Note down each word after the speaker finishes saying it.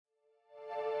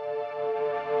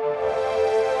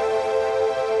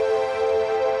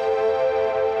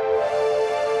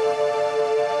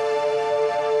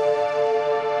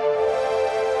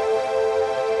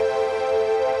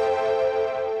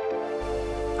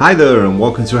Hi there and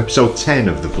welcome to episode 10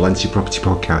 of the Valencia Property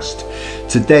Podcast.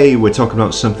 Today we're talking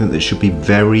about something that should be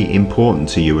very important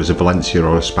to you as a Valencia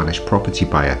or a Spanish property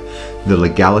buyer, the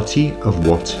legality of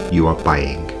what you are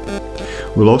buying.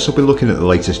 We'll also be looking at the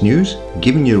latest news,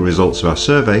 giving you the results of our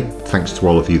survey, thanks to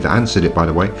all of you that answered it by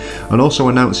the way, and also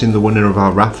announcing the winner of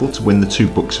our raffle to win the 2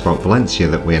 books about Valencia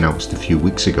that we announced a few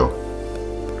weeks ago.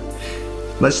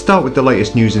 Let's start with the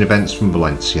latest news and events from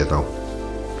Valencia though.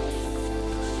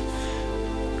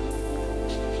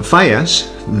 Fallas,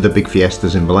 the big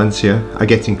fiestas in Valencia, are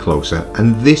getting closer,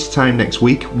 and this time next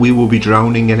week we will be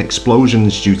drowning in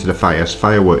explosions due to the Fallas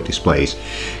firework displays.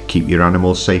 Keep your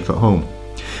animals safe at home.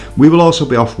 We will also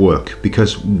be off work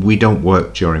because we don't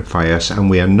work during Fallas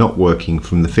and we are not working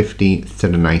from the 15th to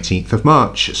the 19th of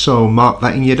March, so mark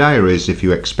that in your diaries if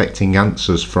you're expecting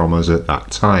answers from us at that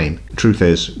time. Truth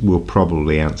is, we'll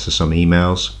probably answer some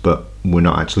emails, but we're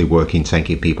not actually working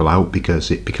taking people out because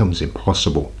it becomes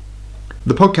impossible.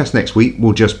 The podcast next week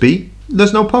will just be,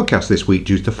 there's no podcast this week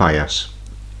due to Fallas.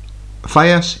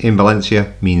 Fallas in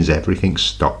Valencia means everything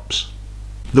stops.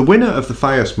 The winner of the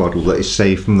Fallas model that is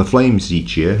saved from the flames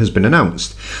each year has been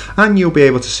announced, and you'll be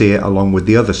able to see it along with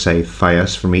the other saved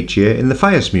Fallas from each year in the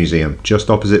Fallas Museum,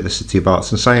 just opposite the City of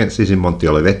Arts and Sciences in Monte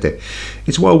Olivete.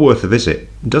 It's well worth a visit,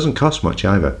 it doesn't cost much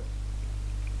either.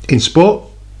 In sport,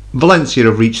 Valencia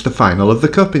have reached the final of the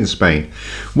Cup in Spain,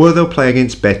 where they'll play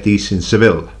against Betis in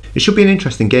Seville. It should be an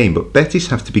interesting game, but Betis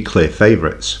have to be clear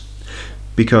favourites,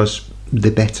 because they're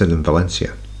better than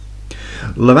Valencia.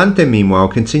 Levante, meanwhile,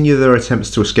 continue their attempts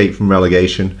to escape from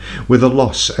relegation with a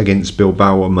loss against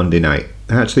Bilbao on Monday night.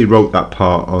 I actually wrote that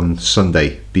part on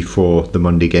Sunday before the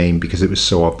Monday game because it was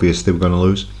so obvious they were going to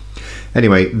lose.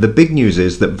 Anyway, the big news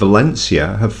is that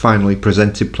Valencia have finally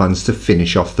presented plans to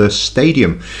finish off their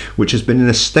stadium, which has been in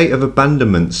a state of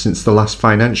abandonment since the last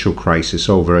financial crisis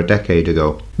over a decade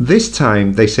ago. This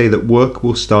time, they say that work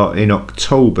will start in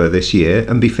October this year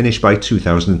and be finished by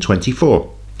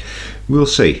 2024. We'll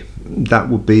see. That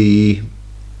would be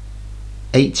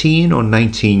 18 or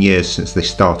 19 years since they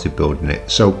started building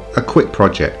it, so a quick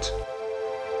project.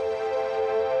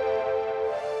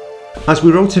 As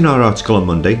we wrote in our article on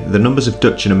Monday, the numbers of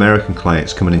Dutch and American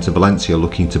clients coming into Valencia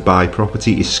looking to buy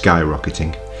property is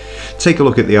skyrocketing. Take a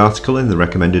look at the article in the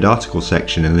recommended article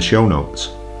section in the show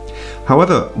notes.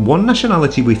 However, one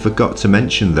nationality we forgot to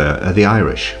mention there are the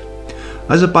Irish.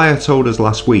 As a buyer told us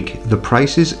last week, the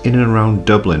prices in and around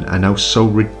Dublin are now so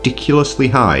ridiculously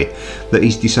high that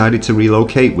he's decided to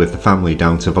relocate with the family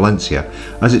down to Valencia,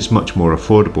 as it's much more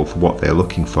affordable for what they're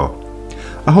looking for.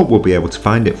 I hope we'll be able to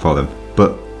find it for them,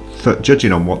 but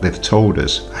judging on what they've told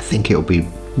us, I think it'll be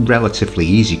relatively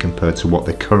easy compared to what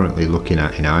they're currently looking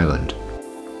at in Ireland.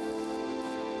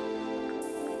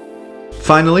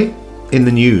 Finally, in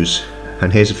the news,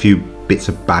 and here's a few bits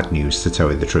of bad news to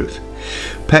tell you the truth.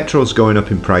 Petrol's going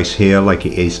up in price here like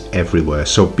it is everywhere,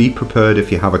 so be prepared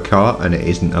if you have a car and it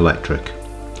isn't electric.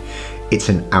 It's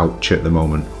an ouch at the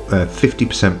moment,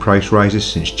 50% price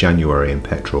rises since January in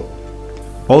petrol.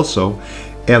 Also,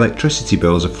 electricity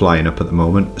bills are flying up at the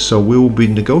moment, so we will be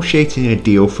negotiating a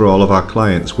deal for all of our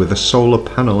clients with a solar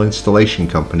panel installation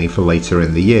company for later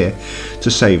in the year to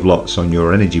save lots on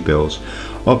your energy bills.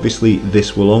 Obviously,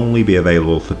 this will only be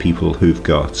available for people who've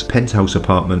got a penthouse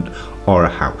apartment or a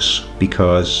house,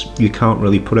 because you can't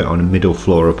really put it on a middle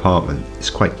floor apartment.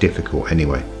 It's quite difficult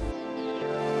anyway.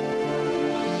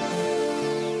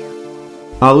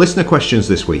 Our listener questions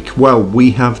this week. Well,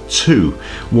 we have 2.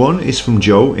 One is from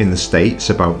Joe in the States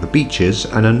about the beaches,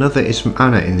 and another is from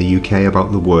Anna in the UK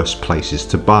about the worst places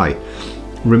to buy.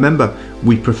 Remember,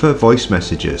 we prefer voice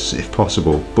messages if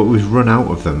possible, but we've run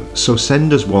out of them, so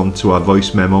send us one to our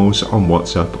voice memos on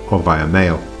WhatsApp or via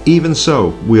mail. Even so,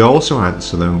 we also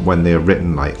answer them when they are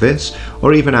written like this,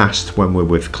 or even asked when we're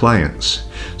with clients.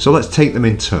 So let's take them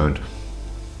in turn.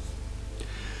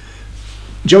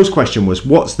 Joe's question was,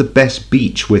 what's the best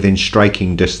beach within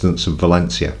striking distance of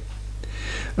Valencia?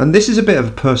 And this is a bit of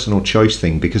a personal choice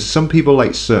thing because some people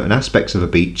like certain aspects of a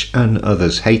beach and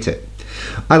others hate it.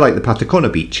 I like the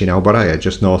Patacona beach in Alboraya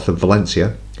just north of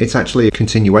Valencia. It's actually a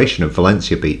continuation of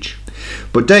Valencia Beach.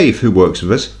 But Dave, who works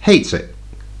with us, hates it.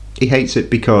 He hates it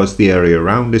because the area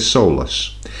around is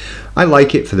soulless. I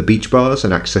like it for the beach bars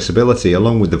and accessibility,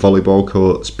 along with the volleyball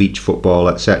courts, beach football,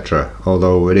 etc.,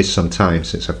 although it is some time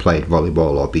since I played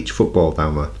volleyball or beach football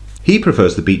down there. He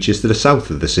prefers the beaches to the south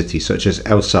of the city, such as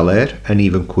El Saler and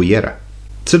even Cullera.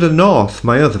 To the north,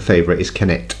 my other favourite is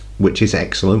Canet, which is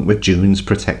excellent with dunes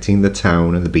protecting the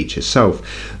town and the beach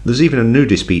itself. There's even a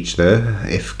nudist beach there,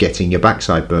 if getting your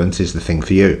backside burnt is the thing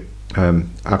for you.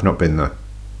 I've not been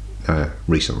there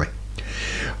recently.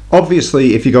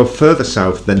 Obviously, if you go further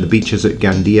south, then the beaches at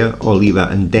Gandia, Oliva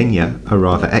and Denia are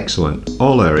rather excellent,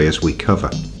 all areas we cover.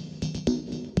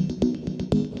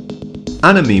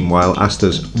 Anna meanwhile asked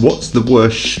us, what's the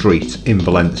worst street in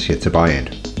Valencia to buy in?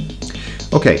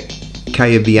 Okay,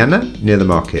 Calle Viana near the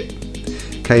market,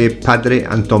 Calle Padre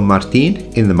Anton Martin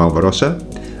in the Malvarosa,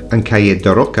 and Calle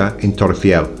de Roca in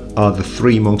Torrefiel are the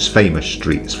three most famous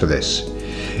streets for this.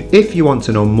 If you want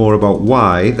to know more about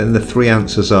why, then the three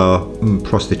answers are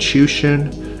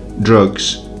prostitution,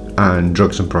 drugs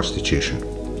and prostitution.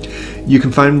 You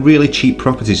can find really cheap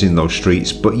properties in those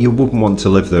streets, but you wouldn't want to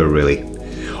live there really.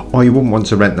 Or you wouldn't want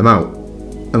to rent them out,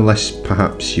 unless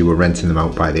perhaps you were renting them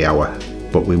out by the hour,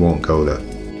 but we won't go there.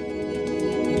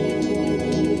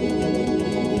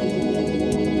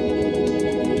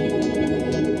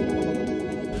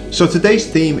 So today's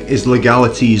theme is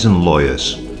legalities and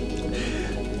lawyers.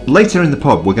 Later in the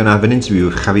pod we're going to have an interview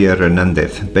with Javier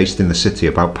Hernandez, based in the city,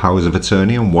 about powers of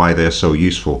attorney and why they're so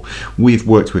useful. We've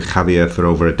worked with Javier for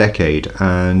over a decade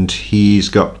and he's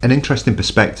got an interesting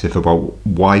perspective about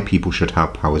why people should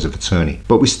have powers of attorney.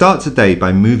 But we start today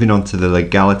by moving on to the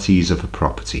legalities of a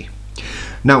property.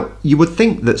 Now, you would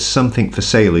think that something for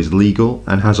sale is legal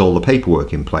and has all the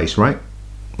paperwork in place, right?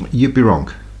 You'd be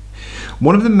wrong.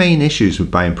 One of the main issues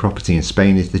with buying property in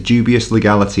Spain is the dubious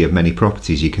legality of many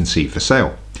properties you can see for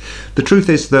sale. The truth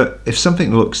is that if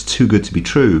something looks too good to be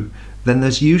true, then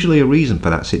there's usually a reason for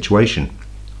that situation.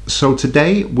 So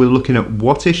today we're looking at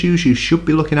what issues you should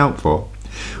be looking out for,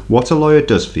 what a lawyer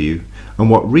does for you, and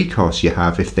what recourse you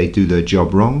have if they do their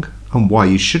job wrong, and why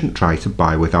you shouldn't try to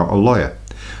buy without a lawyer.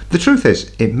 The truth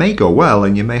is, it may go well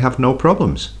and you may have no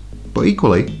problems, but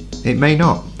equally, it may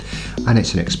not, and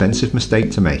it's an expensive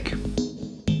mistake to make.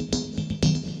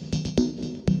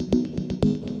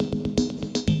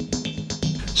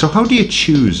 So how do you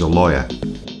choose a lawyer?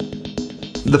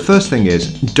 The first thing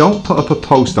is, don't put up a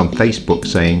post on Facebook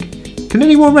saying, "Can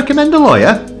anyone recommend a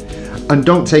lawyer?" And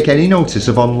don't take any notice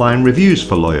of online reviews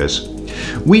for lawyers.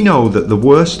 We know that the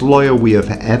worst lawyer we have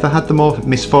ever had the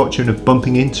misfortune of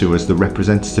bumping into as the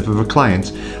representative of a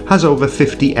client has over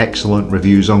 50 excellent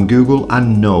reviews on Google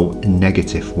and no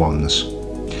negative ones.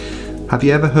 Have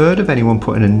you ever heard of anyone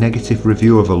putting a negative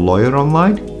review of a lawyer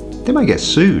online? They might get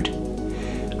sued.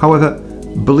 However,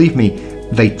 believe me,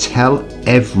 they tell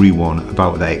everyone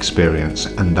about their experience,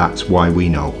 and that's why we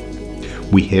know.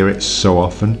 We hear it so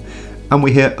often, and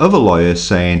we hear other lawyers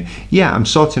saying, "Yeah, I'm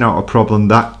sorting out a problem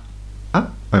that,"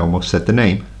 I almost said the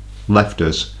name, "left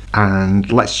us." And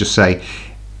let's just say,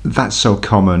 that's so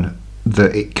common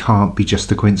that it can't be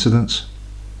just a coincidence.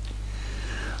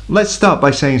 Let's start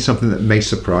by saying something that may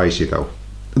surprise you though.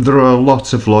 There are a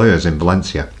lot of lawyers in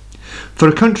Valencia. For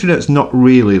a country that's not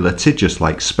really litigious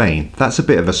like Spain, that's a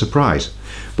bit of a surprise.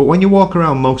 But when you walk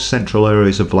around most central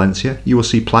areas of Valencia, you will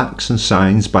see plaques and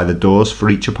signs by the doors for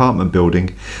each apartment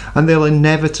building, and they'll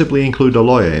inevitably include a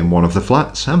lawyer in one of the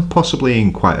flats, and possibly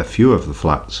in quite a few of the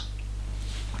flats.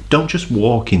 Don't just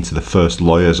walk into the first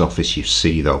lawyer's office you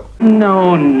see though.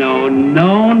 No.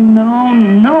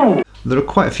 There are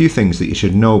quite a few things that you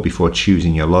should know before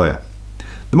choosing your lawyer.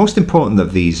 The most important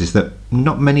of these is that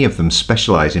not many of them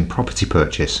specialise in property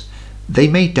purchase. They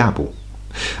may dabble.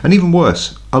 And even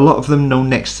worse, a lot of them know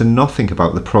next to nothing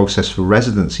about the process for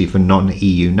residency for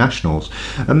non-EU nationals,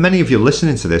 and many of you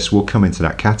listening to this will come into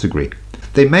that category.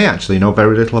 They may actually know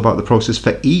very little about the process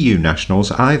for EU nationals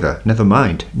either, never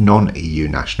mind non-EU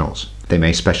nationals. They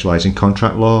may specialise in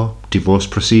contract law, divorce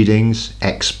proceedings,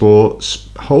 exports,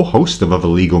 a whole host of other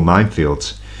legal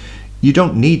minefields. You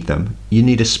don't need them, you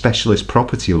need a specialist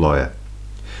property lawyer.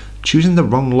 Choosing the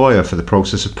wrong lawyer for the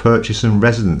process of purchase and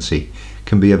residency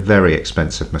can be a very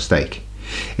expensive mistake.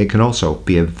 It can also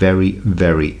be a very,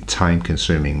 very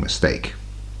time-consuming mistake.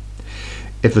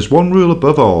 If there's one rule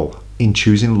above all in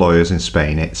choosing lawyers in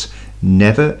Spain, it's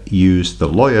never use the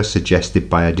lawyer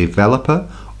suggested by a developer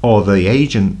or the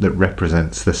agent that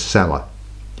represents the seller.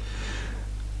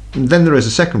 Then there is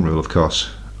a second rule, of course.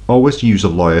 Always use a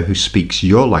lawyer who speaks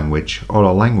your language or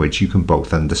a language you can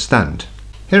both understand.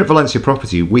 Here at Valencia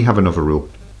Property, we have another rule.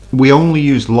 We only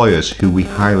use lawyers who we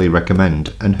highly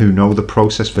recommend and who know the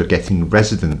process for getting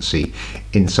residency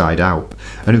inside out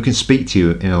and who can speak to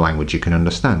you in a language you can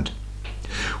understand.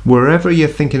 Wherever you're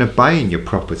thinking of buying your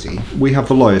property, we have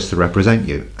the lawyers to represent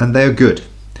you, and they are good.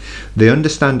 They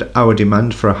understand our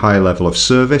demand for a high level of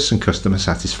service and customer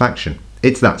satisfaction.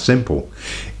 It's that simple.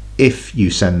 If you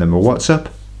send them a WhatsApp,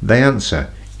 they answer.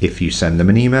 If you send them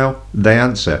an email, they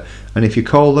answer. And if you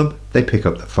call them, they pick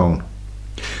up the phone.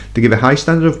 They give a high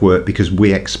standard of work because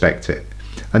we expect it.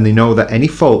 And they know that any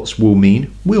faults will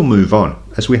mean we'll move on,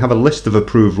 as we have a list of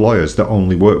approved lawyers that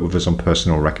only work with us on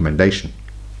personal recommendation.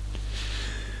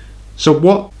 So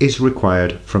what is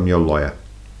required from your lawyer?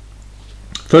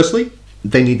 Firstly,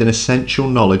 they need an essential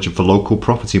knowledge of the local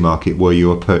property market where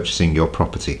you are purchasing your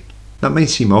property. That may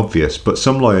seem obvious, but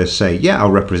some lawyers say, yeah, I'll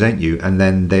represent you, and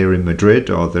then they're in Madrid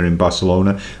or they're in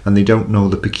Barcelona and they don't know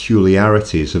the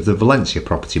peculiarities of the Valencia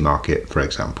property market, for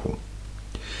example.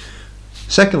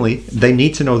 Secondly, they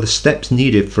need to know the steps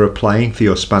needed for applying for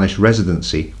your Spanish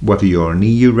residency, whether you're an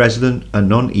EU resident, a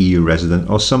non-EU resident,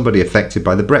 or somebody affected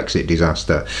by the Brexit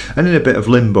disaster, and in a bit of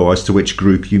limbo as to which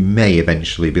group you may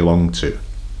eventually belong to.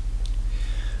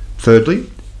 Thirdly,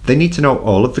 they need to know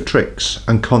all of the tricks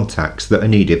and contacts that are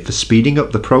needed for speeding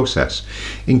up the process,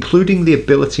 including the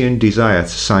ability and desire to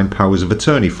sign powers of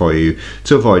attorney for you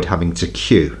to avoid having to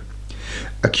queue.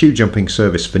 A queue jumping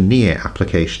service for NIE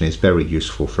application is very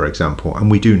useful, for example,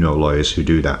 and we do know lawyers who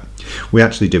do that. We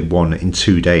actually did one in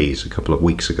 2 days a couple of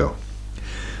weeks ago.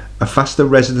 A faster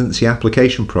residency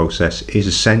application process is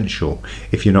essential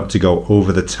if you're not to go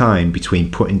over the time between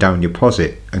putting down your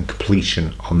deposit and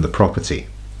completion on the property.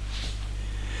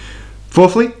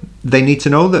 Fourthly, they need to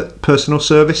know that personal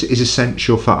service is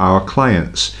essential for our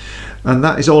clients, and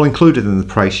that is all included in the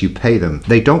price you pay them.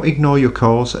 They don't ignore your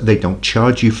calls, they don't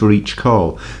charge you for each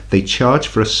call. They charge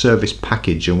for a service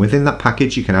package, and within that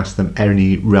package you can ask them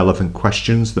any relevant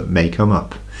questions that may come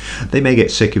up. They may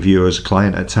get sick of you as a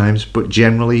client at times, but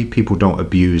generally people don't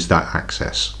abuse that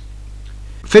access.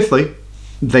 Fifthly,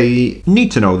 they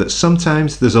need to know that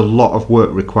sometimes there's a lot of work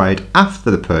required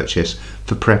after the purchase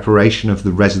for preparation of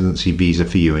the residency visa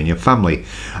for you and your family,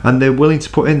 and they're willing to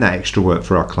put in that extra work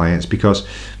for our clients because,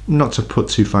 not to put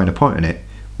too fine a point on it,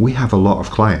 we have a lot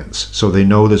of clients, so they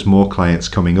know there's more clients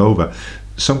coming over.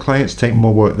 Some clients take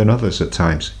more work than others at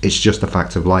times. It's just a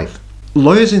fact of life.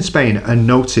 Lawyers in Spain are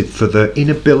noted for their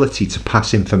inability to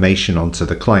pass information on to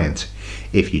the client.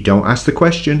 If you don't ask the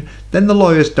question, then the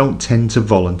lawyers don't tend to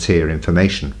volunteer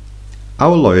information.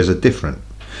 Our lawyers are different.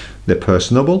 They're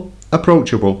personable,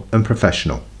 approachable, and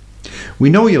professional. We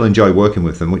know you'll enjoy working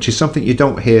with them, which is something you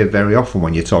don't hear very often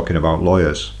when you're talking about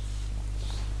lawyers.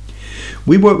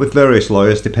 We work with various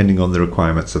lawyers depending on the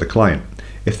requirements of the client.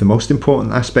 If the most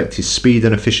important aspect is speed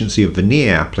and efficiency of the NIE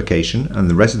application and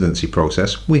the residency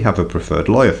process, we have a preferred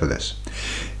lawyer for this.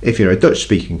 If you're a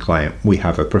Dutch-speaking client, we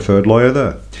have a preferred lawyer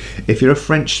there. If you're a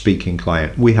French-speaking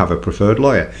client, we have a preferred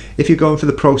lawyer. If you're going for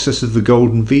the process of the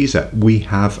golden visa, we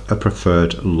have a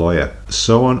preferred lawyer.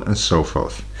 So on and so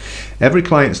forth. Every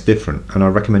client's different, and our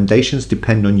recommendations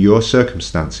depend on your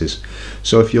circumstances.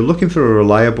 So if you're looking for a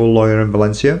reliable lawyer in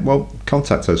Valencia, well,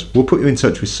 contact us. We'll put you in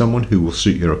touch with someone who will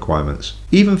suit your requirements.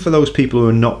 Even for those people who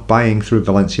are not buying through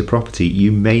Valencia property,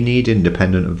 you may need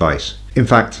independent advice. In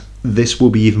fact, this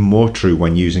will be even more true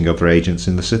when using other agents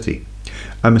in the city.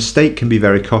 A mistake can be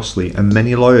very costly, and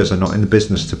many lawyers are not in the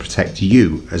business to protect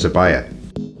you as a buyer.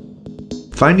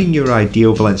 Finding your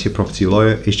ideal Valencia property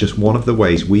lawyer is just one of the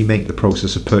ways we make the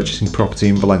process of purchasing property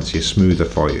in Valencia smoother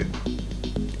for you.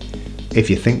 If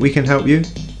you think we can help you,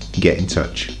 get in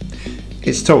touch.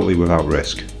 It's totally without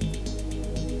risk.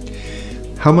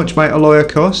 How much might a lawyer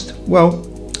cost? Well,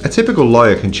 a typical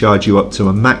lawyer can charge you up to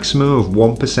a maximum of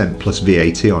 1% plus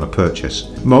VAT on a purchase.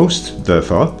 Most,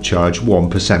 therefore, charge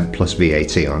 1% plus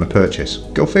VAT on a purchase.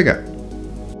 Go figure.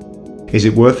 Is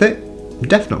it worth it?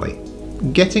 Definitely.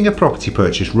 Getting a property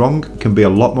purchase wrong can be a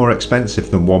lot more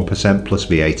expensive than 1% plus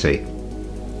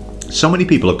VAT. So many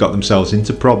people have got themselves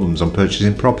into problems on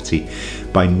purchasing property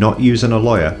by not using a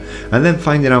lawyer and then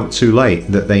finding out too late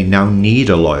that they now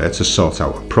need a lawyer to sort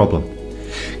out a problem.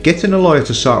 Getting a lawyer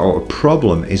to sort out a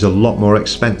problem is a lot more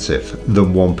expensive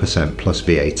than 1% plus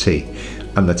VAT,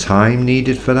 and the time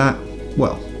needed for that,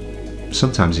 well,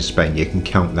 sometimes in Spain you can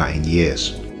count that in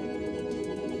years.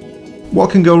 What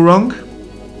can go wrong?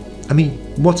 I mean,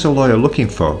 what's a lawyer looking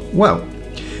for? Well,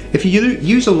 if you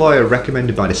use a lawyer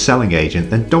recommended by the selling agent,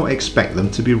 then don't expect them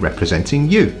to be representing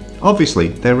you. Obviously,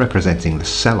 they're representing the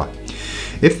seller.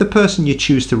 If the person you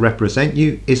choose to represent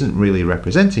you isn't really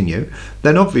representing you,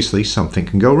 then obviously something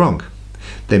can go wrong.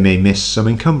 They may miss some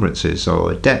encumbrances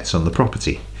or debts on the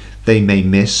property. They may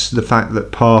miss the fact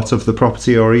that part of the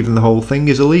property or even the whole thing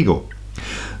is illegal.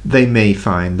 They may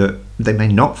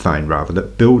not find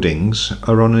that buildings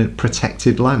are on a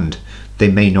protected land. They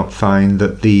may not find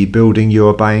that the building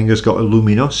you're buying has got a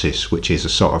luminosis, which is a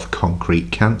sort of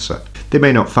concrete cancer. They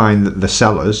may not find that the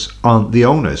sellers aren't the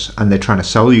owners and they're trying to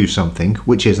sell you something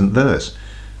which isn't theirs.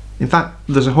 In fact,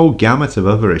 there's a whole gamut of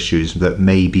other issues that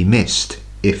may be missed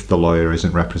if the lawyer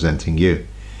isn't representing you.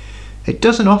 It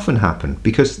doesn't often happen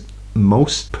because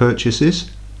most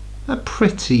purchases are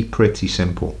pretty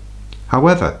simple.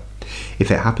 However,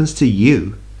 if it happens to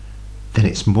you, then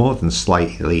it's more than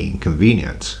slightly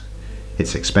inconvenient.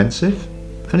 It's expensive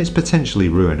and it's potentially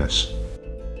ruinous.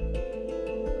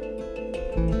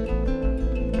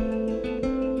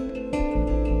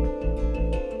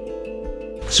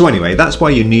 So anyway, that's why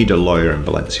you need a lawyer in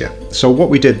Valencia. So what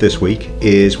we did this week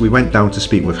is we went down to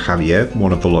speak with Javier,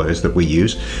 one of the lawyers that we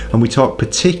use, and we talked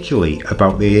particularly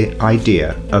about the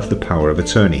idea of the power of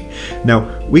attorney.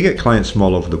 Now, we get clients from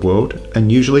all over the world, and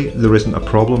usually there isn't a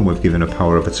problem with giving a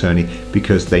power of attorney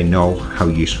because they know how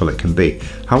useful it can be.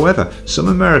 However, some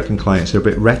American clients are a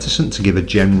bit reticent to give a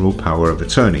general power of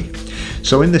attorney.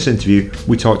 So in this interview,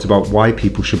 we talked about why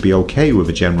people should be okay with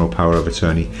a general power of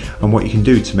attorney and what you can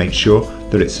do to make sure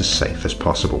that it's as safe as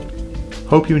possible.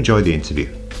 Hope you enjoy the interview.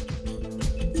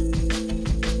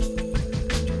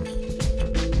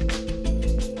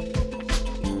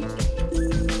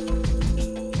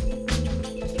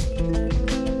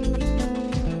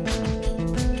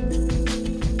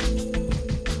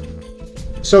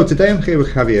 So today I'm here with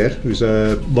Javier, who's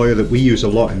a lawyer that we use a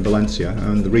lot in Valencia,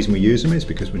 and the reason we use him is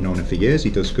because we've known him for years. He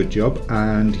does a good job,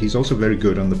 and he's also very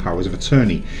good on the powers of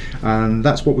attorney, and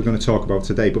that's what we're going to talk about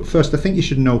today. But first, I think you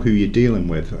should know who you're dealing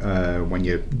with when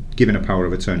you're giving a power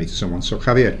of attorney to someone. So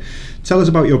Javier, tell us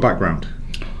about your background.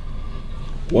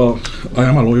 Well, I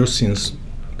am a lawyer since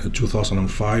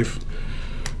 2005.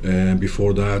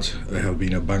 Before that, I have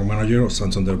been a bank manager of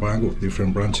Santander Bank with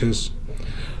different branches.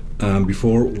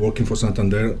 Before working for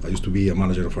Santander, I used to be a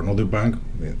manager of another bank,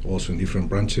 also in different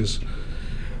branches.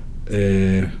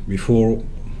 Before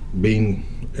being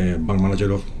a bank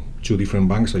manager of 2 different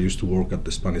banks, I used to work at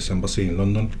the Spanish Embassy in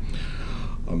London.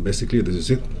 Basically, this is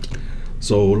it.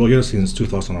 So, lawyer since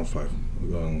 2005.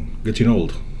 Getting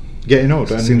old. Getting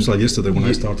old. And seems like yesterday when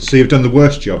I started. So you've done the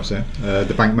worst jobs, eh?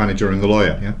 The bank manager and the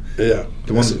lawyer, yeah? Yeah.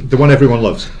 The one everyone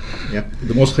loves. Yeah.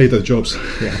 The most hated jobs.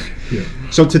 Yeah. Yeah.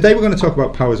 So today we're going to talk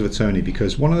about powers of attorney,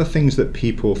 because one of the things that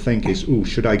people think is,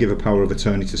 should I give a power of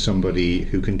attorney to somebody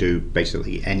who can do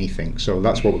basically anything? So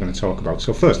that's what we're going to talk about.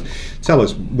 So first, tell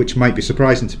us, which might be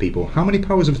surprising to people, how many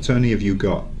powers of attorney have you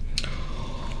got?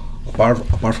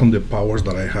 Apart from the powers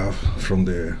that I have from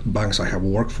the banks I have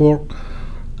worked for,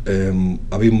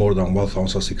 a bit more than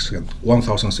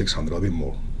 1,600, a bit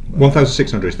more.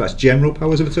 1,600, that's general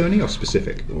powers of attorney or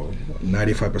specific? Well,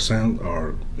 95%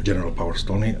 are general powers of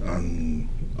attorney, and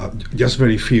just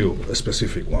very few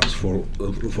specific ones for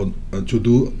to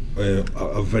do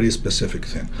a very specific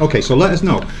thing. Okay, so let us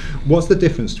know, what's the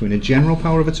difference between a general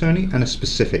power of attorney and a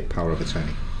specific power of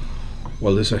attorney?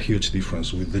 Well, there's a huge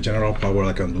difference. With the general power,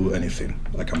 I can do anything.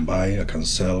 I can buy, I can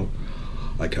sell,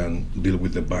 I can deal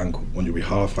with the bank on your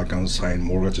behalf, I can sign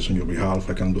mortgages on your behalf,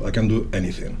 I can do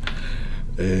anything.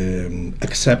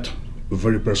 Except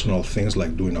very personal things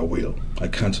like doing a will. I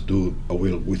can't do a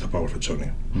will with a power of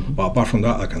attorney. Mm-hmm. But apart from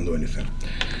that, I can do anything.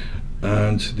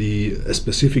 And the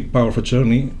specific power of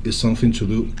attorney is something to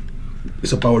do,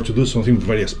 it's a power to do something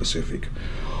very specific.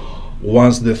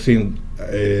 Once the thing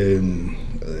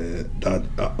that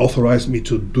authorized me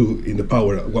to do in the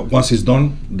power, once it's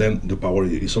done, then the power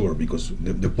is over, because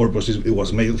the purpose it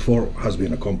was made for has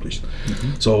been accomplished.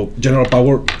 Mm-hmm. So general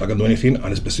power, I can do anything,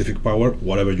 and a specific power,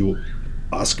 whatever you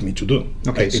ask me to do.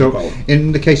 Okay, so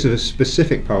in the case of a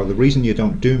specific power, the reason you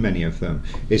don't do many of them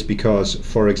is because,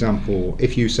 for example,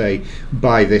 if you say,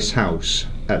 buy this house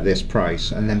at this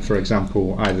price, and then, for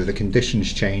example, either the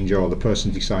conditions change or the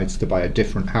person decides to buy a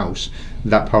different house,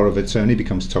 that power of attorney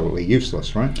becomes totally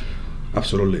useless, right?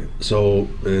 Absolutely. So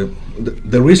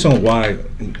the reason why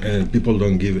people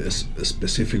don't give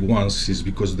specific ones is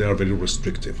because they are very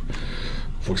restrictive.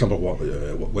 For example,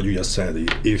 what you just said,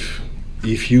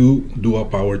 if you do a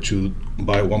power to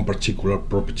buy one particular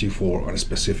property for a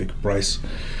specific price,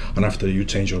 and after you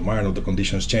change your mind or the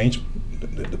conditions change,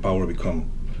 the power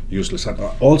become useless. And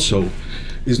also,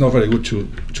 it's not very good to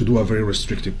do a very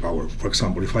restrictive power. For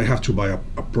example, if I have to buy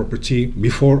a property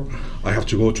before, I have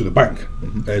to go to the bank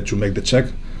mm-hmm. To make the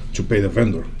check, to pay the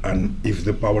vendor. And if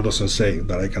the power doesn't say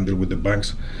that I can deal with the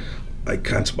banks, I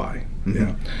can't buy. Mm-hmm.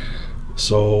 Yeah.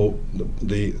 So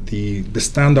the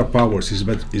standard powers is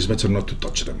better not to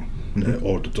touch them, mm-hmm.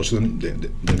 Or to touch them the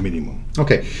minimum.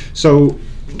 Okay, so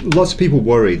lots of people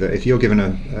worry that if you're given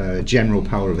a general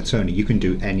power of attorney, you can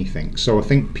do anything. So I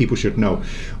think people should know,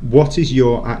 what is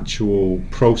your actual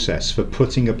process for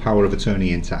putting a power of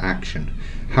attorney into action?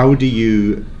 How do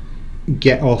you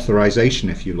get authorization,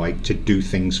 if you like, to do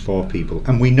things for people?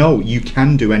 And we know you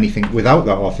can do anything without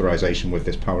that authorization with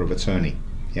this power of attorney,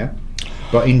 yeah?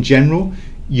 But in general,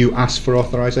 you ask for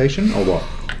authorization, or what?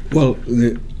 Well,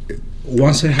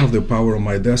 once I have the power on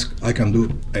my desk, I can do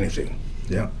anything.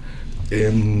 Yeah.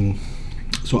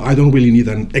 So I don't really need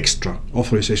an extra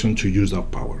authorization to use that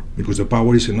power, because the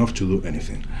power is enough to do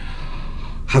anything.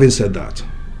 Having said that,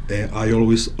 I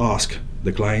always ask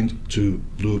the client to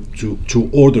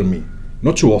order me,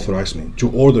 not to authorize me, to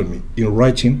order me in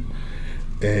writing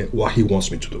what he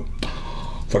wants me to do.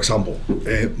 For example,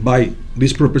 buy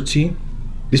this property,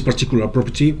 this particular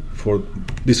property for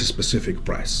this specific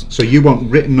price. So you want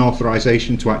written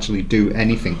authorization to actually do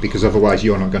anything, because otherwise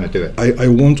you're not going to do it. I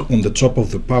want on the top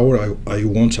of the power, I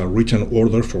want a written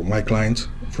order from my client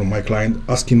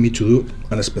asking me to do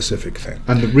a specific thing.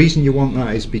 And the reason you want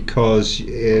that is because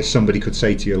somebody could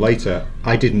say to you later,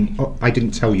 I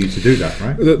didn't tell you to do that,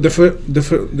 right?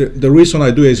 The reason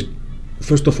I do is,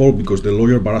 first of all, because the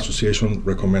Lawyer Bar Association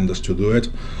recommends us to do it,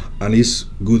 and it's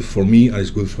good for me and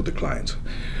it's good for the client.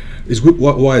 It's good.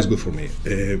 Why it's good for me?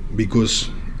 Because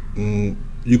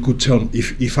you could tell me,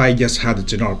 if I just had the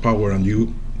general power and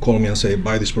you call me and say,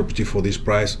 buy this property for this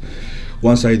price,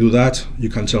 once I do that, you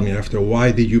can tell me after,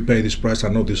 why did you pay this price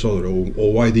and not this other,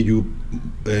 or why did you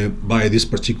buy this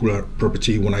particular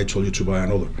property when I told you to buy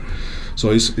another?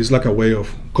 So it's like a way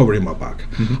of covering my back.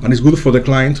 Mm-hmm. And it's good for the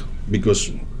client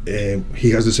because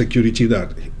he has the security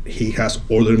that he has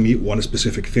ordered me one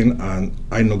specific thing and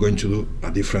I'm not going to do a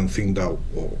different thing that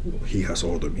he has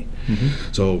ordered me.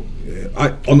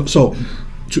 Mm-hmm. So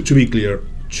to be clear,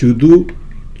 to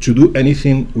do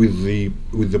anything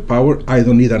with the power, I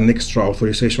don't need an extra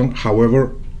authorization.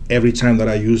 However, every time that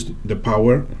I use the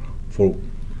power for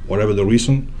whatever the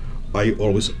reason, I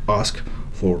always ask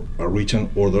for a written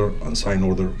order and signed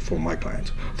order for my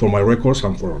client, for my records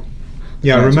and for...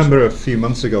 Yeah, I remember a few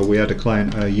months ago we had a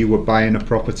client, you were buying a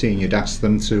property and you'd asked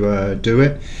them to do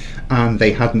it, and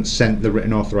they hadn't sent the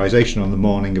written authorization on the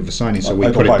morning of the signing, so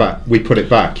we put it back. We put it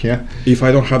back, yeah? If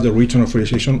I don't have the written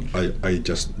authorization, I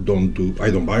just don't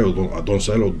buy or I don't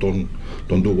sell or don't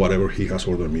do whatever he has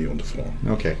ordered me on the phone.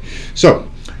 Okay, so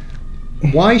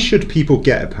why should people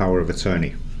get a power of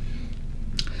attorney?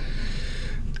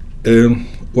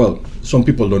 Well, some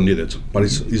people don't need it, but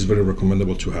it's very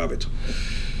recommendable to have it.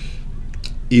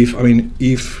 If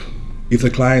the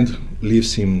client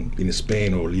lives in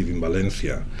Spain or live in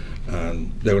Valencia,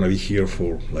 and they're going to be here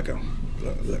for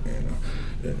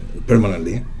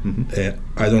permanently,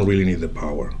 mm-hmm. I don't really need the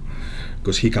power,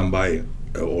 because he can buy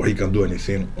or he can do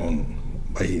anything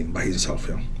by himself.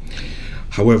 Yeah.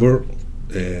 However,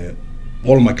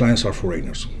 all my clients are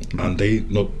foreigners, mm-hmm. and they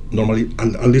not normally,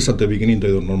 at least at the beginning, they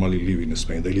don't normally live in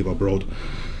Spain. They live abroad,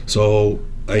 so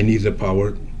I need the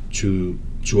power to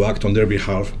act on their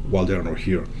behalf while they are not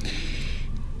here.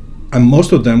 And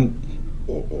most of them,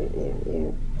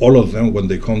 or all of them, when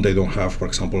they come, they don't have, for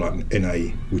example, an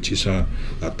NIE, which is a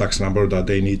tax number that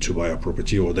they need to buy a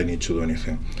property or they need to do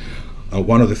anything. And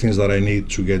one of the things that I need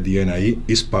to get the NIE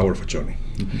is power of attorney.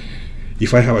 Mm-hmm.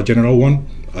 If I have a general one,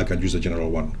 I can use the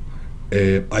general one.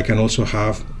 I can also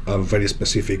have a very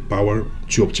specific power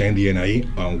to obtain the NIE,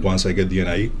 and once I get the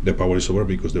NIE, the power is over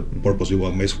because the purpose it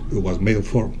was made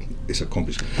for is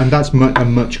accomplished. And that's a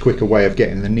much quicker way of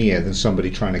getting the NIE than somebody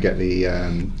trying to get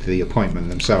the appointment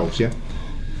themselves, yeah?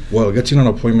 Well, getting an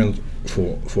appointment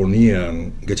for NIE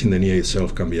and getting the NIE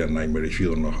itself can be a nightmare if you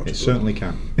don't know how to do it. It certainly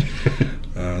can.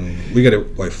 And we get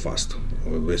it quite fast,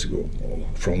 basically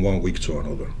from 1 week to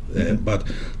another. Mm-hmm. But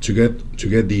to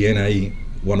get the NIE,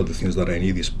 one of the things that I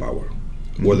need is power,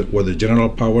 mm-hmm. whether general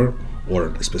power or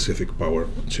a specific power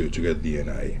to get the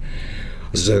NIE.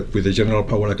 As I said, with the general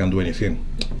power I can do anything.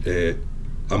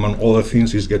 Among other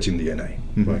things is getting the NIE.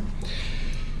 Mm-hmm.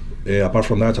 Right? Apart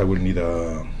from that, I will need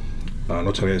a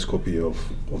notarized copy of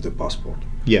the passport.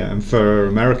 Yeah, and for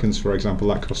Americans, for example,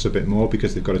 that costs a bit more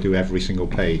because they've got to do every single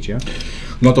page, yeah?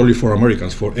 Not only for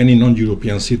Americans, for any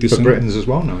non-European citizen. For Britons as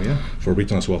well now, yeah? For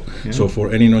Britain as well. Yeah. So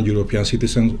for any non-European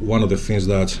citizen, one of the things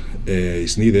that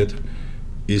is needed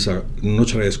is a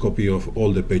notarized copy of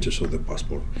all the pages of the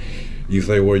passport. If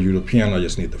they were European, I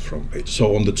just need the front page.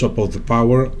 So on the top of the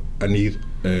power, I need,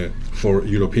 for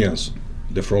Europeans,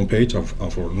 the front page, and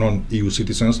for non-EU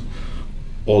citizens,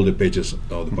 all the pages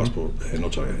of the passport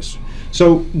notarized.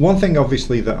 So one thing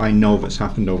obviously that I know that's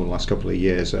happened over the last couple of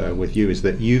years with you is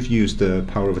that you've used the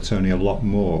power of attorney a lot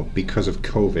more because of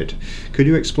COVID. Could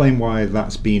you explain why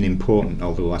that's been important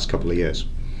over the last couple of years?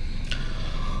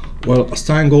 Well, as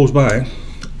time goes by,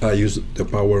 I use the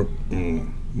power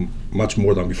much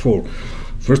more than before.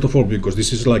 First of all, because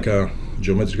this is like a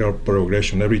geometrical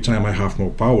progression. Every time I have more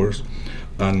powers,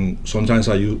 and sometimes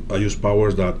I use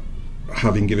powers that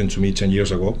have been given to me 10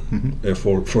 years ago, mm-hmm.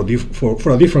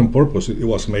 For a different purpose it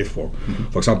was made for. Mm-hmm.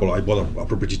 For example, I bought a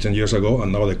property 10 years ago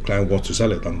and now the client wants to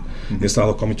sell it, and mm-hmm. instead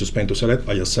of coming to Spain to sell it,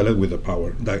 I just sell it with the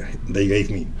power that they gave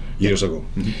me years ago.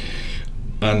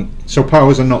 Mm-hmm. And so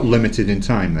powers are not limited in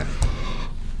time then?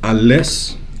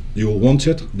 Unless you want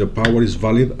it, the power is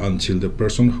valid until the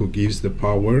person who gives the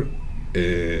power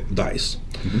dies.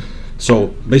 So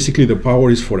basically the power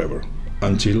is forever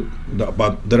until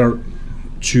but there are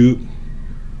two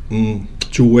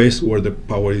ways where the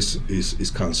power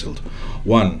is cancelled.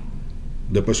 One,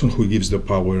 the person who gives the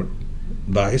power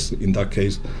dies. In that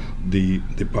case, the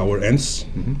power ends.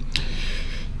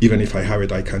 Even if I have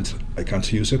it, I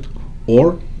can't use it.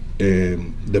 Or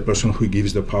the person who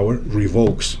gives the power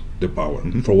revokes the power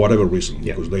for whatever reason,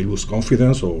 because they lose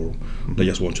confidence or they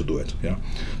just want to do it. Yeah.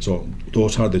 So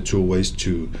those are the two ways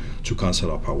to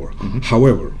cancel a power.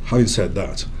 However, having said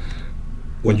that,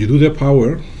 when you do the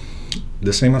power,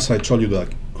 the same as I told you that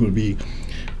could be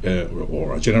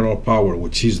or a general power,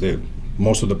 which is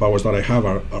most of the powers that I have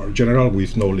are general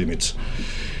with no limits.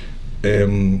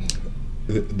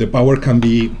 The power can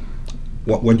be,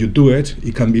 when you do it,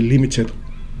 it can be limited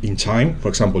in time. For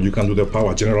example, you can do the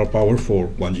power, general power, for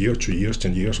 1 year, 2 years,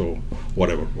 10 years, or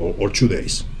whatever, or 2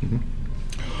 days.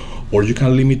 Or you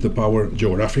can limit the power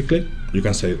geographically. You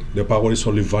can say the power is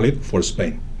only valid for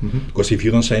Spain. Because if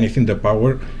you don't say anything, the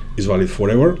power is valid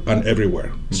forever and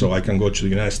everywhere. So I can go to the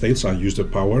United States and use the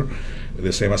power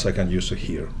the same as I can use it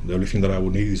here. The only thing that I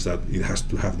would need is that it has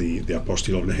to have the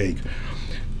apostille of The Hague.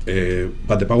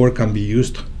 But the power can be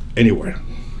used anywhere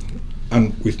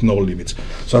and with no limits.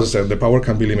 So as I said, the power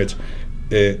can be limited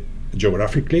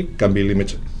geographically, can be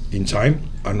limited in time,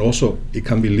 and also it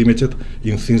can be limited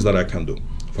in things that I can do.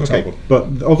 For example.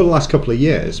 But over the last couple of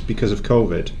years, because of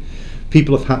COVID,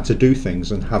 people have had to do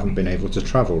things and haven't been able to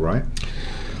travel, right?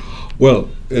 Well,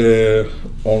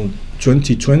 on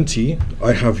 2020,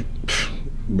 I have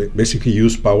basically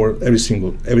used power every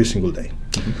single day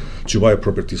to buy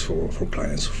properties for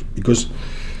clients, because.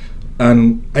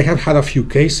 And I have had a few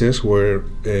cases where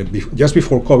just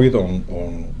before COVID,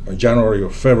 on January or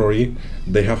February,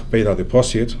 they have paid a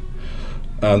deposit,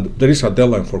 and there is a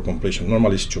deadline for completion.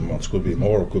 Normally it's 2 months, could be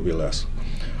more or could be less.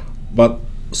 But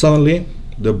suddenly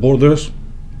the borders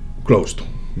closed.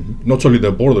 Not only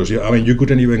the borders, I mean, you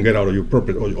couldn't even get out of your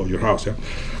property or your house. Yeah?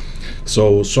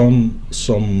 So some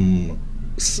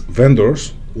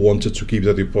vendors wanted to keep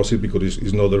the deposit because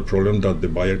it's not their problem that the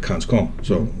buyer can't come.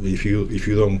 So if you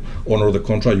don't honor the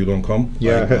contract, you don't come.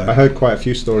 Yeah, I heard quite a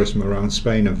few stories from around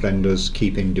Spain of vendors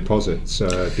keeping deposits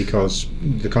because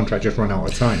the contract just ran out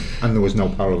of time and there was no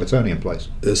power of attorney in place.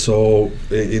 So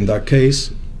in that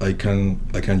case, I can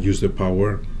use the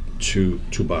power to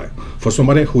buy. For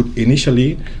somebody who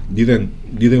initially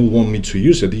didn't want me to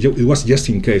use it, it was just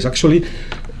in case. Actually,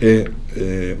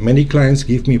 many clients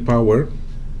give me power,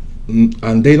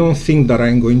 and they don't think that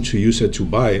I'm going to use it to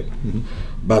buy,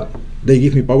 but they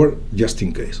give me power just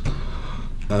in case.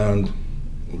 And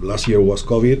last year was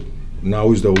COVID,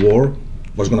 now is the war.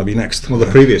 What's going to be next? Well, the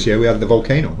previous year we had the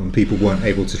volcano and people weren't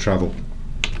able to travel.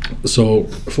 So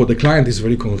for the client, it's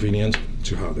very convenient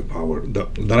to have the power,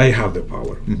 that I have the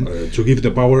power, to give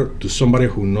the power to somebody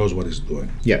who knows what he's doing.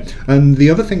 Yeah, and the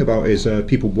other thing about is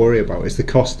people worry about is the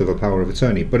cost of a power of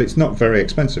attorney, but it's not very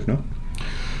expensive, no?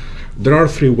 There are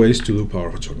 3 ways to do power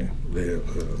of attorney.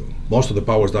 Most of the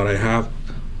powers that I have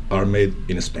are made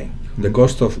in Spain. The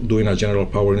cost of doing a general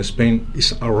power in Spain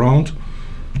is around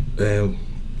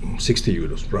 60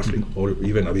 euros, roughly, or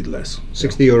even a bit less.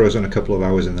 60 euros and a couple of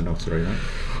hours in the notary, right?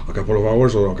 A couple of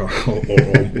hours or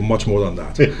much more than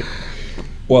that.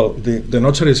 Well, the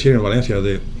notaries here in Valencia,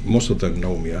 most of them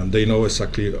know me, and they know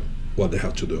exactly what they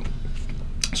have to do.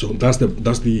 So that's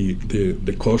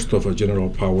the cost of a general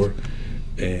power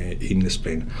in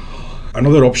Spain.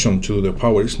 Another option to do the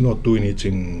power is not doing it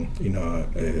in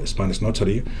a Spanish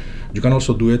notary. You can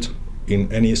also do it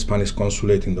in any Spanish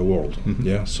consulate in the world.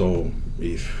 Yeah. So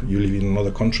if you live in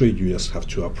another country, you just have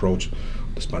to approach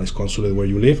the Spanish consulate where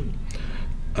you live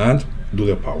and do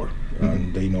the power.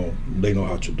 And they know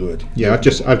how to do it. Yeah, I've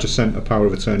just sent a power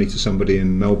of attorney to somebody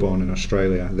in Melbourne in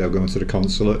Australia. They're going to the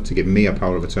consulate to give me a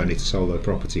power of attorney to sell their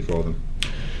property for them.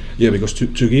 Yeah, because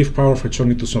to give power of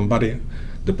attorney to somebody,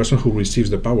 the person who receives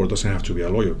the power doesn't have to be a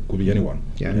lawyer, could be anyone.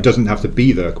 Yeah, it doesn't have to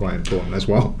be there, quite important as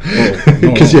well.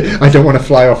 No, I don't want to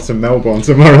fly off to Melbourne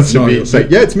tomorrow to say,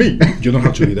 yeah, it's me. You don't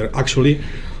have to be there. Actually,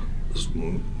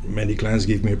 many clients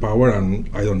give me power and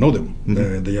I don't know them.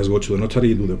 They just go to the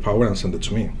notary, do the power and send it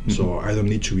to me. So I don't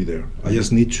need to be there. I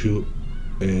just need to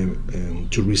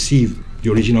receive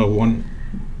the original one,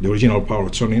 the original power of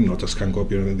attorney, not a scan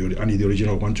copy. I need the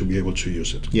original one to be able to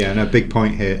use it. Yeah, and a big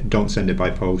point here, don't send it by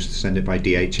post, send it by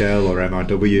DHL or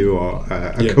MRW or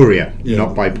a courier,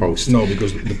 not by post. No,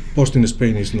 because the post in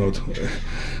Spain is not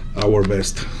our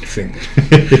best thing.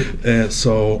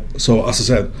 So as I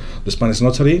said, the Spanish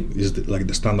notary is like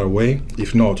the standard way.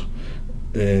 If not,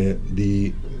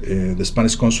 the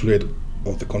Spanish consulate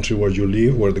of the country where you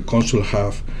live, where the consul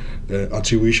have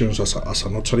attributions as a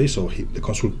notary, so the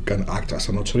consul can act as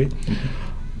a notary.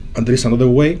 And there is another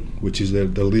way, which is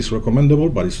the least recommendable,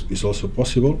 but it's also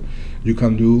possible. You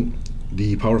can do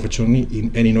the power of attorney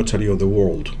in any notary of the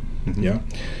world. Yeah,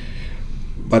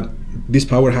 but this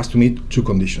power has to meet two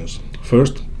conditions.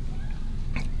 First,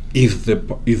 if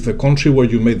the country where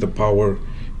you made the power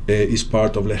is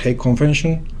part of the Hague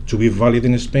Convention, to be valid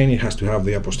in Spain, it has to have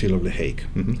the apostille of the Hague.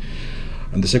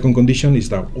 And the second condition is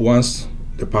that once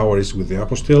the power is with the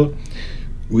apostille,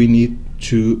 we need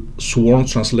to sworn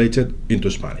translate it into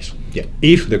Spanish. Yeah.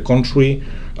 If the country,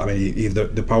 I mean, if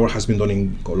the power has been done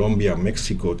in Colombia,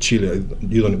 Mexico, Chile,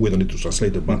 we don't need to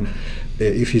translate it. But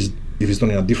if it's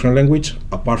done in a different language,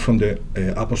 apart from the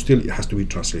apostille, it has to be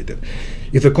translated.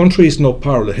 If the country is not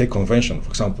part of the Hague Convention, for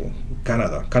example,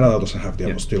 Canada doesn't have the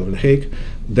apostille of the Hague,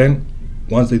 then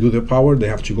once they do the power, they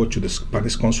have to go to the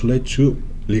Spanish consulate to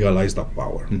legalize that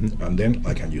power, and then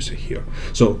I can use it here.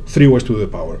 So 3 ways to do the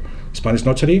power: Spanish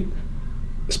notary,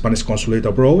 Spanish consulate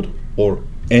abroad, or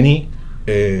any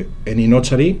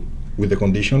notary, with the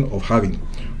condition of having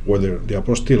whether the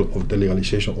apostille of the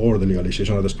legalization or the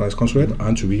legalization of the Spanish consulate,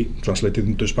 and to be translated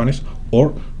into Spanish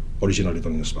or originally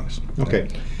done in Spanish. Okay.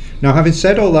 Now, having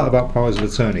said all that about powers of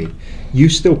attorney, you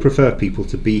still prefer people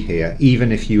to be here,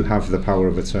 even if you have the power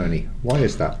of attorney. Why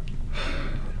is that?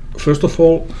 First of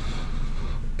all,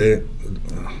 the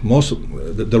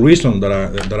reason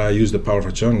that I use the power of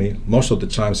attorney most of the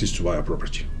times is to buy a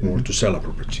property or to sell a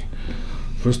property.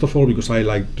 First of all, because I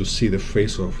like to see the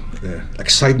face of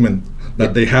excitement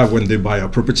that they have when they buy a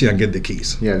property and get the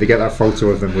keys. Yeah, they get that photo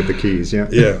of them with the keys. Yeah.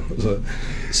 Yeah.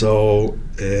 So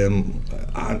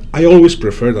I always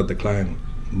prefer that the client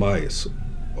buys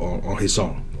on his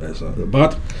own.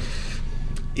 But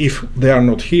if they are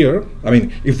not here, I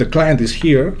mean, if the client is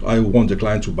here, I want the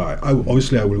client to buy.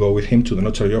 Obviously, I will go with him to the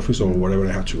notary office or wherever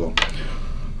I have to go.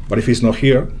 But if he's not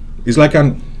here, it's like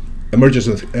an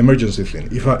emergency thing.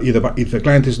 If the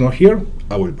client is not here,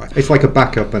 I will buy. It's like a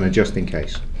backup and a just in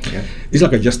case. Yeah. It's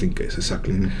like a just in case,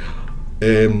 exactly.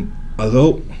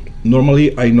 Although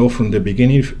normally I know from the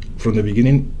beginning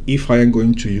if I am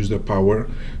going to use the power,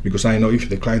 because I know if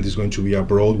the client is going to be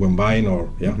abroad when buying or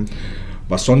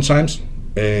But sometimes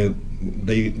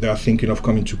they are thinking of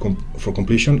coming for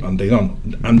completion and they don't,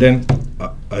 and then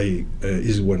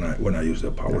is when I use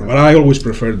the power. But I always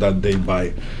prefer that they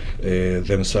buy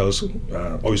themselves.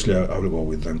 Obviously, I will go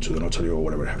with them to the notary or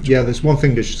whatever I have to. Yeah, there's one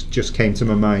thing that just came to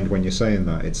my mind when you're saying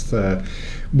that. It's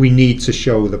we need to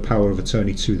show the power of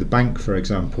attorney to the bank, for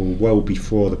example, well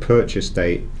before the purchase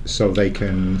date, so they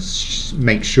can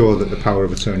make sure that the power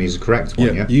of attorney is the correct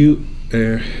one.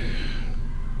 Yeah.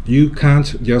 You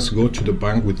can't just go to the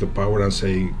bank with the power and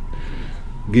say,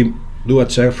 do a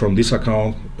check from this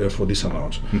account for this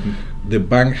amount. The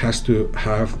bank has to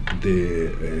have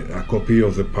a copy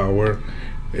of the power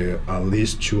at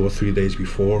least 2 or 3 days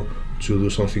before to do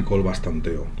something called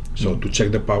bastanteo. So to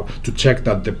check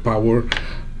that the power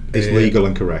is legal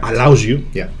and correct, allows you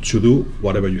to do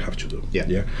whatever you have to do.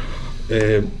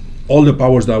 All the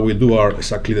powers that we do are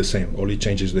exactly the same. Only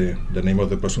changes the name of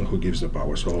the person who gives the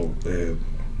power. So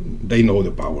they know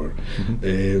the power.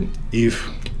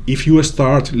 If you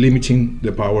start limiting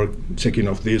the power, checking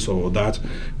off this or that,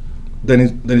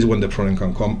 then is when the problem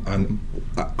can come, and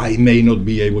I may not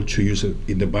be able to use it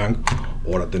in the bank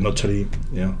or at the notary.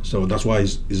 So that's why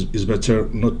it's better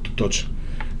not to touch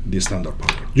the standard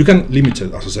power. You can limit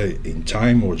it, as I say, in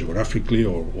time or geographically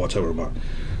or whatever, but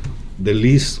the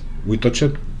least we touch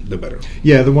it, the better.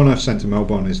 Yeah, the one I've sent to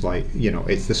Melbourne is like,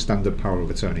 it's the standard power of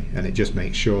attorney, and it just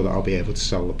makes sure that I'll be able to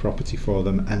sell the property for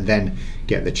them and then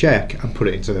get the check and put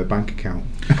it into their bank account.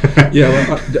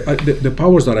 The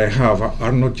powers that I have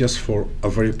are not just for a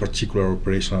very particular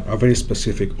operation, a very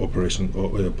specific operation or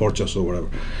purchase or whatever.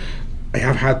 I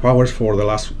have had powers for the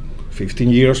last 15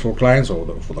 years for clients,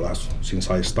 or for the last since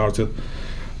I started.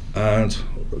 And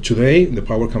today the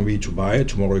power can be to buy,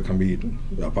 tomorrow it can be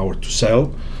a power to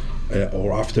sell,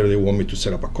 or after they want me to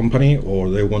set up a company, or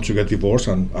they want to get divorced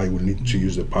and I will need to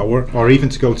use the power. Or even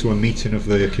to go to a meeting of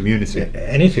the community.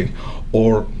 Anything.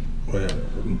 Or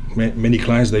many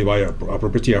clients, they buy a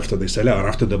property after they sell it, and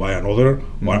after they buy another,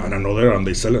 and another, and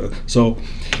they sell it. So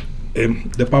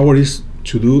the power is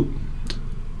to do,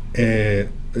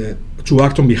 to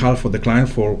act on behalf of the client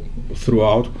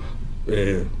throughout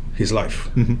his life.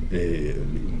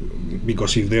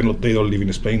 Because if they don't live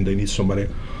in Spain, they need somebody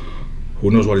who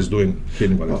knows what he's doing.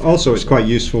 Also, it's quite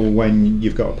useful when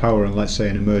you've got a power and let's say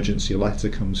an emergency letter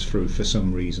comes through for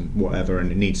some reason, whatever,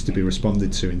 and it needs to be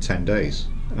responded to in 10 days.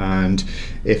 and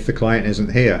if the client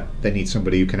isn't here, they need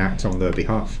somebody who can act on their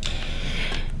behalf.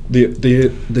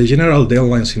 The general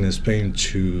deadlines in Spain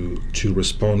to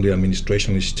respond the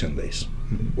administration is 10 days,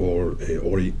 or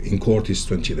in court is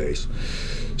 20 days.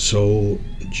 So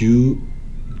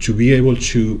to be able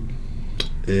to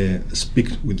speak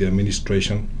with the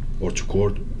administration or to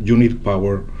court, you need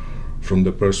power from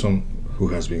the person who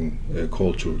has been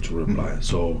called to reply.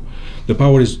 So the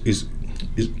power is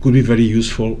could be very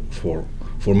useful for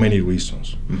many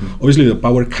reasons. Obviously, the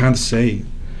power can't say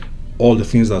all the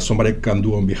things that somebody can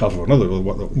do on behalf of another,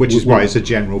 which is why it's a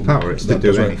general power. It's to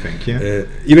do anything. Yeah.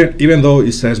 Even though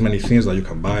it says many things that you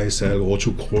can buy, sell, go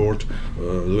to court,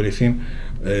 do anything.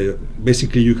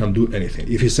 Basically, you can do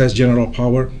anything. If it says general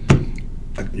power,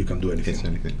 you can do anything. It's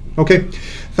anything. Okay,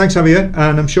 thanks, Javier,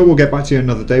 and I'm sure we'll get back to you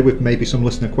another day with maybe some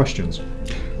listener questions.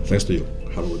 Thanks to you.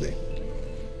 Have a good day.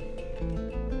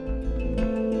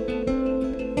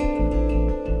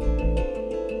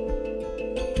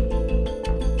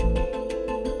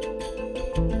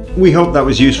 We hope that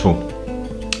was useful.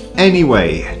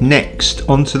 Anyway, next,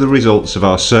 on to the results of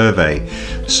our survey.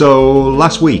 So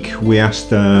last week we asked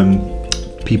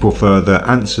people for their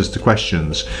answers to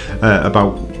questions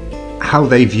about how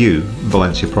they view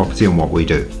Valencia Property and what we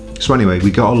do. So anyway,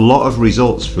 we got a lot of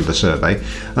results for the survey,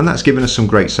 and that's given us some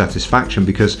great satisfaction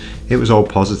because it was all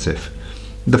positive.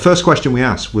 The first question we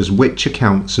asked was which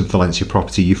accounts of Valencia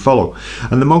Property you follow,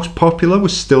 and the most popular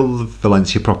was still the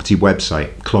Valencia Property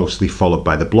website, closely followed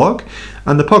by the blog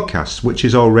and the podcast, which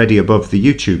is already above the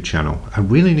YouTube channel. I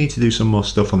really need to do some more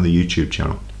stuff on the YouTube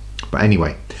channel. But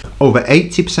anyway, over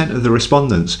 80% of the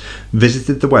respondents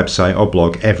visited the website or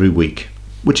blog every week,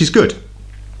 which is good,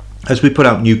 as we put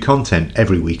out new content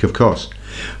every week, of course.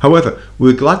 However, we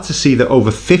were glad to see that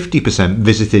over 50%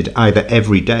 visited either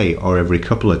every day or every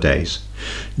couple of days.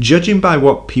 Judging by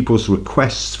what people's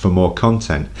requests for more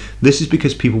content, this is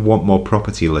because people want more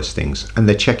property listings and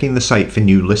they're checking the site for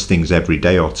new listings every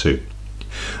day or two.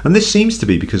 And this seems to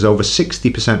be because over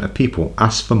 60% of people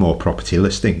ask for more property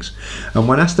listings. And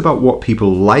when asked about what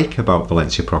people like about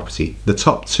Valencia Property, the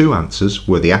top two answers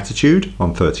were the attitude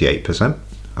on 38%.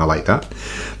 I like that.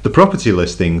 The property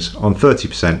listings on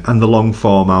 30% and the long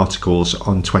form articles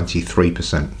on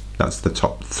 23%. That's the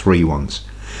top three ones.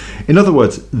 In other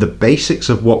words, the basics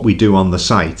of what we do on the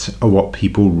site are what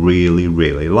people really,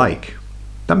 really like.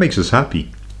 That makes us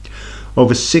happy.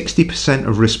 Over 60%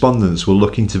 of respondents were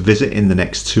looking to visit in the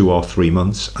next 2 or 3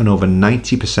 months, and over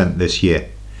 90% this year.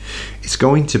 It's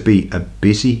going to be a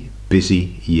busy,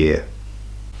 busy year.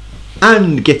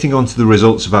 And getting on to the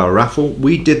results of our raffle,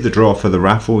 we did the draw for the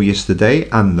raffle yesterday,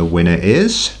 and the winner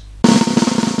is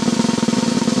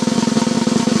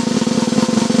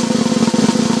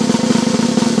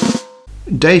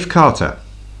Dave Carter.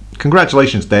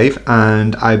 Congratulations, Dave,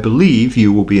 and I believe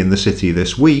you will be in the city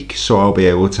this week, so I'll be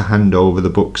able to hand over the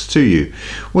books to you.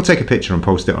 We'll take a picture and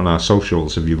post it on our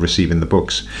socials of you receiving the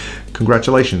books.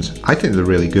 Congratulations. I think they're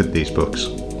really good, these books.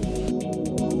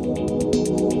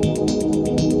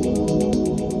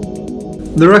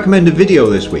 The recommended video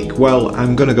this week, well,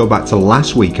 I'm going to go back to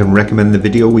last week and recommend the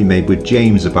video we made with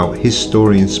James about his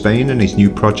story in Spain and his new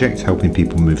project helping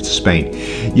people move to Spain.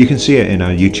 You can see it in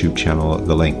our YouTube channel at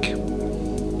the link.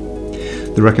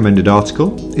 The recommended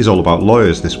article is all about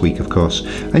lawyers this week, of course,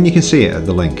 and you can see it at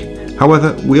the link.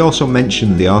 However, we also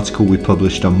mentioned the article we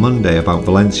published on Monday about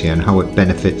Valencia and how it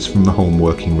benefits from the home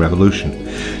working revolution.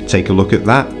 Take a look at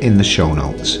that in the show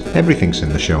notes. Everything's in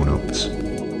the show notes.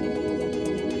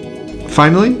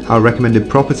 Finally, our recommended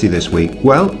property this week,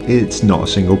 well, it's not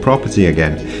a single property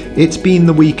again. It's been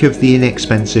the week of the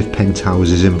inexpensive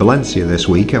penthouses in Valencia this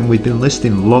week, and we've been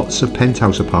listing lots of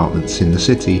penthouse apartments in the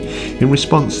city in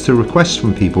response to requests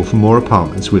from people for more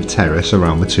apartments with terrace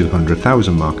around the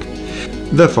 200,000 mark.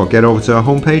 Therefore, get over to our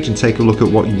homepage and take a look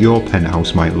at what your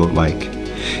penthouse might look like.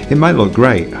 It might look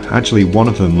great. Actually, one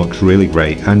of them looks really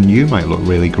great, and you might look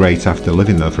really great after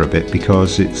living there for a bit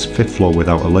because it's 5th floor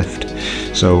without a lift.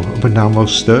 So up and down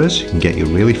those stairs can get you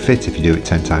really fit if you do it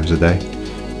 10 times a day.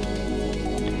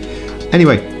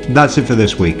 Anyway, that's it for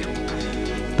this week.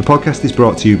 The podcast is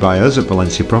brought to you by us at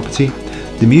Valencia Property.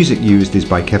 The music used is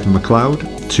by Kevin MacLeod,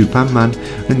 Tupan Man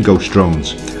and Ghost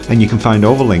Drones, and you can find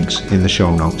all the links in the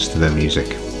show notes to their music.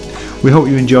 We hope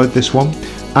you enjoyed this one,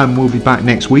 and we'll be back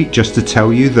next week just to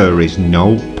tell you there is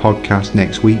no podcast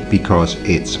next week because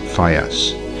it's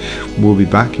Fias. We'll be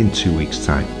back in 2 weeks'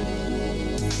 time.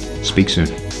 Speak soon.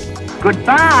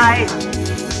 Goodbye.